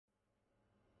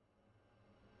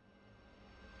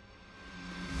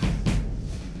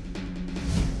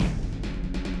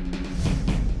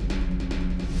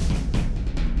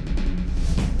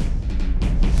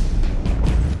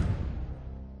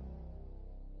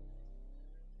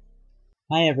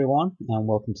Hi everyone, and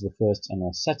welcome to the first in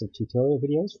a set of tutorial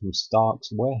videos from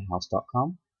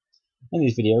starkswarehouse.com. In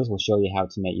these videos we'll show you how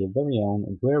to make your very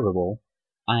own wearable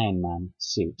Iron Man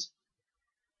suit.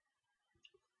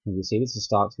 As you see, this is the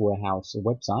Starks Warehouse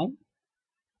website.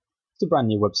 It's a brand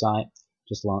new website,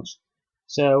 just launched,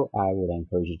 so I would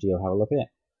encourage you to go have a look at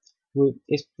it.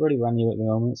 It's pretty brand new at the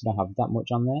moment, so I don't have that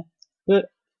much on there,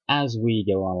 but as we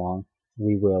go along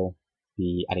we will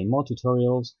be adding more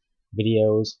tutorials,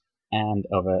 videos, and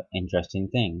other interesting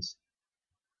things.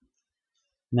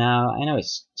 Now, I know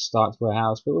it's Starks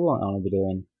Warehouse, but we won't only be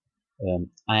doing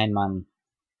Iron Man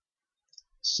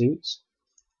suits.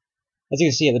 As you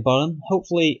can see at the bottom,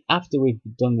 hopefully after we've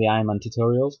done the Iron Man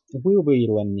tutorials, we will be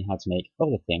learning how to make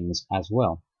other things as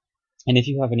well. And if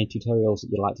you have any tutorials that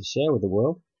you'd like to share with the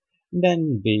world,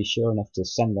 then be sure enough to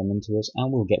send them in to us and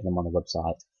we'll get them on the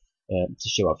website to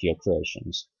show off your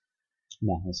creations.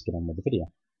 Now, let's get on with the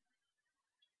video.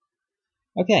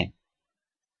 Okay.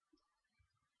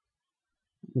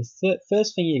 The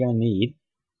first thing you're going to need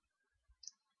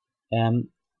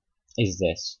is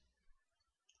this.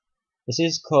 This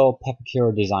is called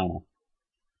Pepakura Designer.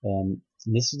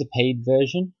 This is the paid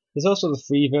version. There's also the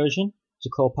free version to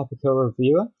call Pepakura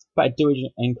Viewer, but I do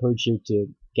encourage you to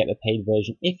get the paid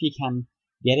version if you can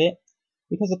get it,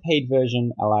 because the paid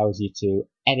version allows you to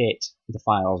edit the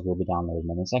files we'll be downloading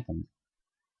in a second.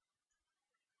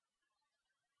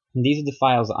 And these are the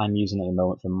files that I'm using at the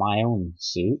moment for my own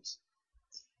suit.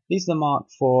 These are the Mark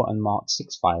IV and Mark VI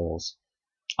files.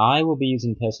 I will be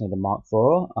using personally the Mark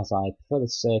IV as I prefer the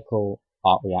circle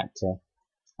arc reactor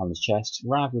on the chest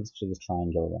rather than the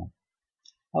triangle there.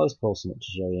 I'll just pull some up to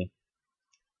show you.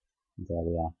 There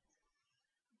we are.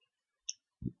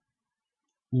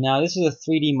 Now this is a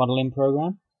 3D modeling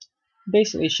program.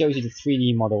 Basically it shows you the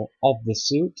 3D model of the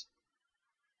suit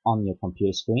on your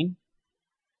computer screen.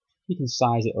 You can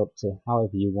size it up to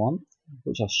however you want,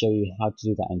 which I'll show you how to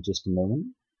do that in just a moment.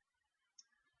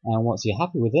 And once you're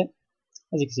happy with it,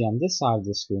 as you can see on this side of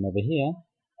the screen over here,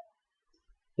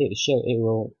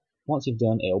 once you've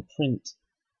done, it'll print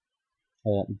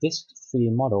this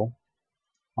 3D model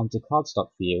onto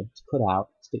cardstock for you to cut out,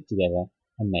 stick together,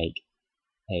 and make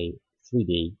a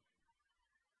 3D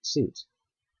suit.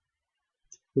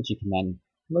 Which you can then,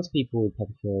 most people with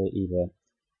Pepakura either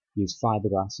use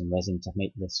fiberglass and resin to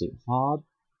make the suit hard,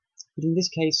 but in this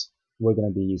case, we're going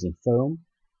to be using foam.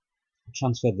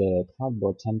 Transfer the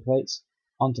cardboard templates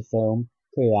onto foam,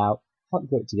 cut it out, hot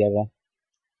glue it together,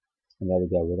 and there we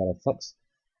go. We've got a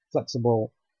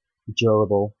flexible,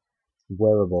 durable,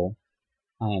 wearable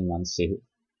Iron Man suit.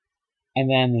 And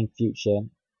then in future,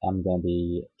 I'm going to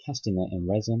be casting it in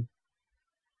resin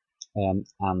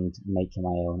and making my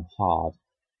own hard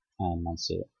Iron Man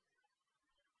suit.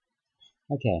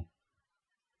 Okay.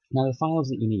 Now the files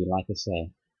that you need, like I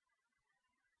say,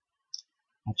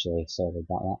 actually, sorry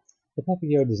about that. The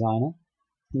Pepakura Designer,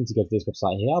 you need to go to this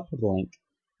website here. I'll put a link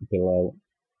below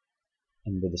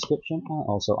in the description and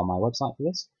also on my website for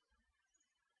this.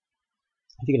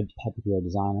 If you go to Pepakura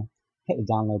Designer, hit the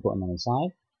download button on the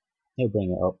side. It'll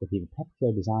bring it up with either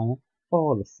Pepakura Designer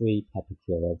or the free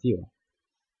Pepakura Viewer.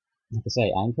 Like I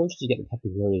say, I encourage you to get the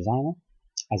Pepakura Designer,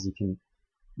 as you can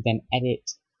then edit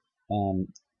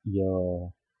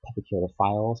your Pepakura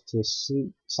files to a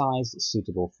size that's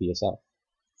suitable for yourself.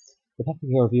 The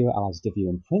Pepakura Viewer allows you to view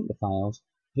and print the files,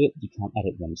 but you can't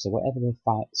edit them. So whatever the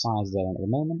size they're in at the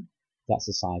moment, that's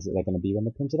the size that they're going to be when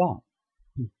they're printed out.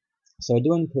 So I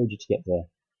do encourage you to get the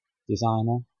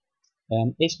Designer.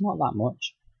 It's not that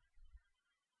much.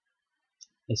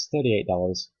 It's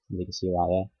 $38, as you can see right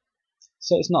there.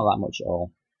 So it's not that much at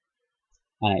all.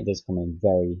 And it does come in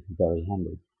very, very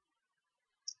handy.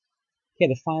 Okay,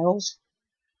 the files,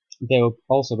 they will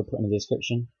also be put in the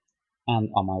description and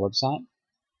on my website.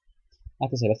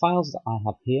 Like I say, the files that I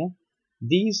have here,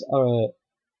 these are a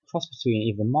cross between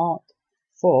either Mark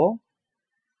IV,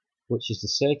 which is the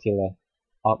circular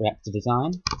arc reactor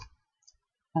design,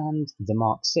 and the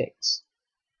Mark VI,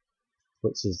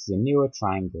 which is the newer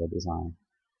triangular design.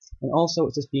 And also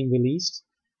it's just been released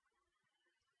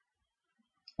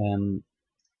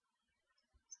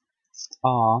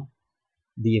are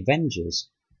the Avengers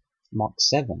Mark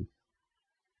VII.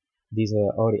 These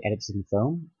are already edited in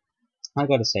foam. I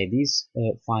gotta say, these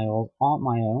files aren't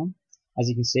my own. As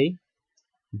you can see,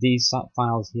 these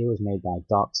files here was made by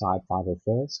Darkside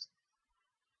 501st,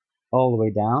 all the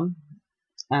way down,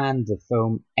 and the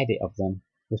foam edit of them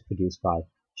was produced by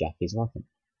Jackie's Rocket.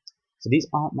 So these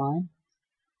aren't mine,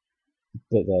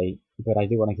 but I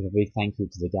do want to give a big thank you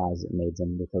to the guys that made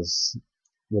them, because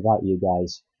without you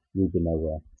guys, we'd be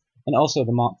nowhere. And also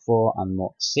the Mark IV and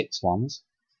Mark VI ones,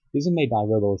 These are made by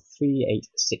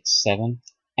Robo3867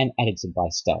 and edited by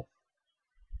Stealth.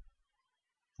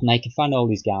 Now you can find all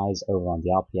these guys over on the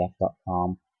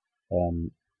rpf.com.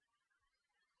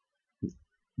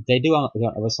 They do on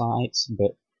other sites,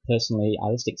 but personally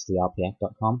I just stick to the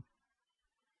rpf.com.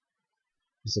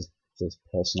 This is just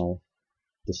personal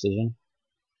decision.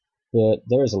 But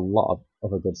there is a lot of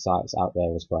other good sites out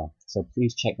there as well, so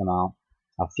please check them out.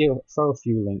 I'll throw a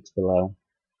few links below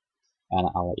and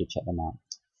I'll let you check them out.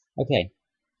 Okay,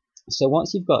 so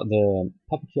once you've got the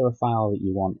Pepakura file that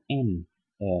you want in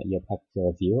your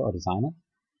Pepakura viewer or designer,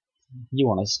 you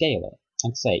want to scale it.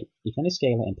 And say, you can only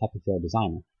scale it in Pepakura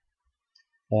designer.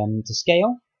 To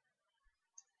scale,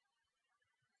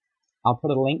 I'll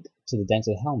put a link to the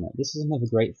Dented Helmet. This is another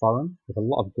great forum with a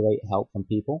lot of great help from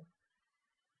people,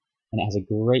 and it has a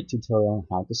great tutorial on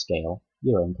how to scale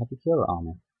your own Pepakura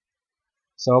armor.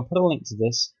 So I'll put a link to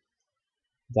this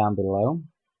down below.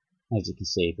 As you can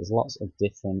see, there's lots of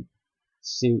different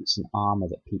suits and armor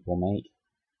that people make.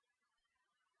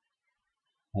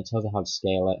 And it tells you how to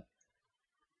scale it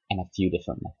and a few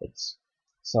different methods.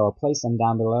 So I'll place them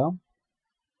down below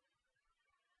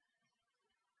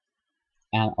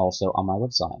and also on my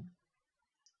website.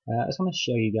 I just want to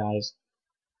show you guys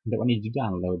that when you do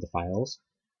download the files,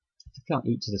 if you click on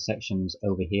each of the sections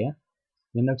over here,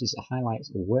 you'll notice it highlights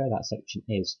where that section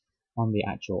is on the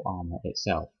actual armor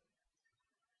itself.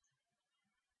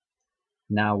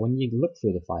 Now when you look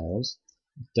through the files,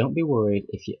 don't be worried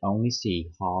if you only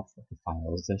see half of the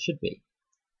files there should be.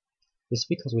 This is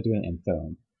because we're doing it in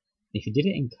foam. If you did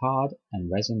it in card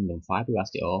and resin and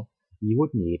fiberglass it all, you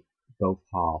would need both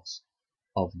halves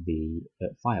of the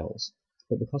files.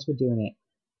 But because we're doing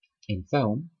it in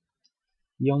foam,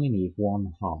 you only need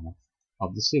one half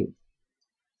of the suit.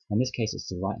 In this case it's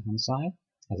the right hand side,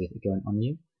 as if it's going on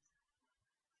you.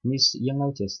 And you'll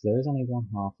notice there is only one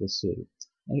half of the suit.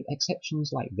 And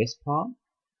exceptions like this part,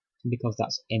 because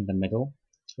that's in the middle,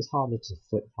 it's harder to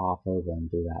flip half over and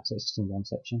do that, so it's just in one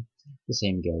section. The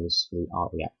same goes for the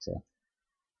art reactor.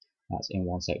 That's in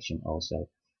one section also.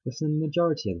 But for the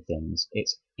majority of things,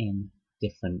 it's in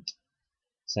different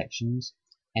sections,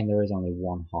 and there is only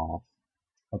one half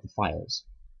of the files.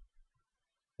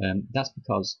 That's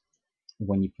because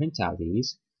when you print out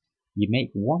these, you make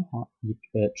one half, you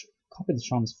copy the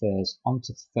transfers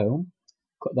onto the foam,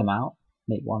 cut them out,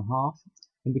 make one half,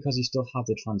 and because you still have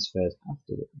the transfers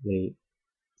after the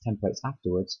templates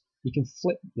afterwards, you can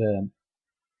flip the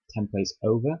templates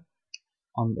over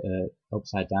on the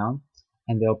upside down,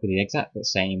 and they'll be the exact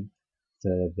same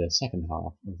for the second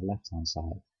half of the left hand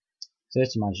side. So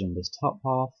just imagine this top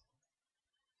half,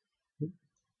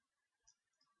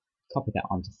 copy that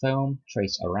onto foam,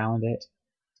 trace around it,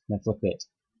 then flip it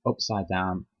upside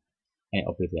down, and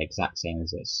it'll be the exact same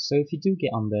as this. So if you do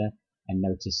get on there and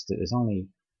notice that there's only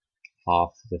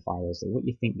half the files that what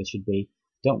you think there should be,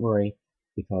 don't worry,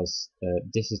 because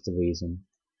this is the reason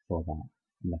for that,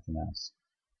 nothing else.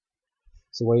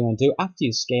 So what you want to do after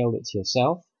you've scaled it to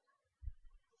yourself,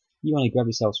 you want to grab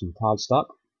yourself some cardstock,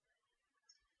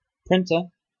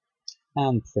 printer,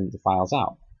 and print the files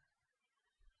out.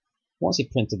 Once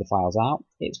you've printed the files out,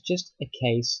 it's just a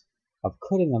case of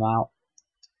cutting them out,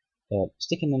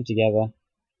 sticking them together,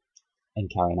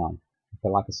 and carrying on.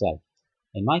 But like I said,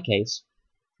 in my case,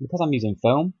 because I'm using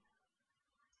foam,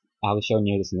 I'll be showing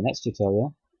you this in the next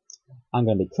tutorial, I'm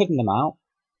going to be cutting them out,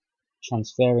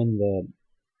 transferring the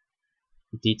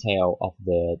detail of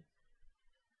the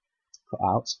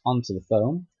cutouts onto the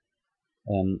foam,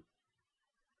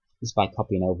 just by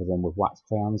copying over them with wax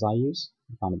crayons I use,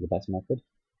 I find it the best method,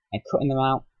 and cutting them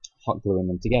out, hot gluing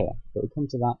them together. But we'll come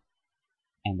to that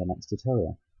in the next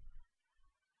tutorial.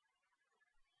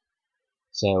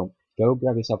 So go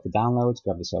grab yourself the downloads,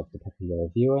 grab yourself the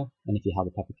Pepakura viewer, and if you have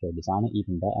a Pepakura designer,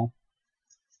 even better.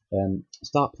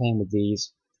 Start playing with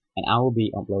these, and I will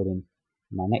be uploading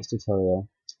my next tutorial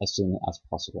as soon as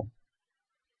possible.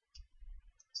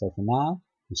 So for now,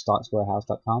 from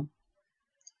StarksWarehouse.com,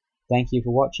 thank you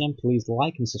for watching. Please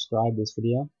like and subscribe this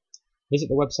video. Visit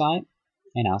the website,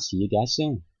 and I'll see you guys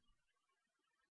soon.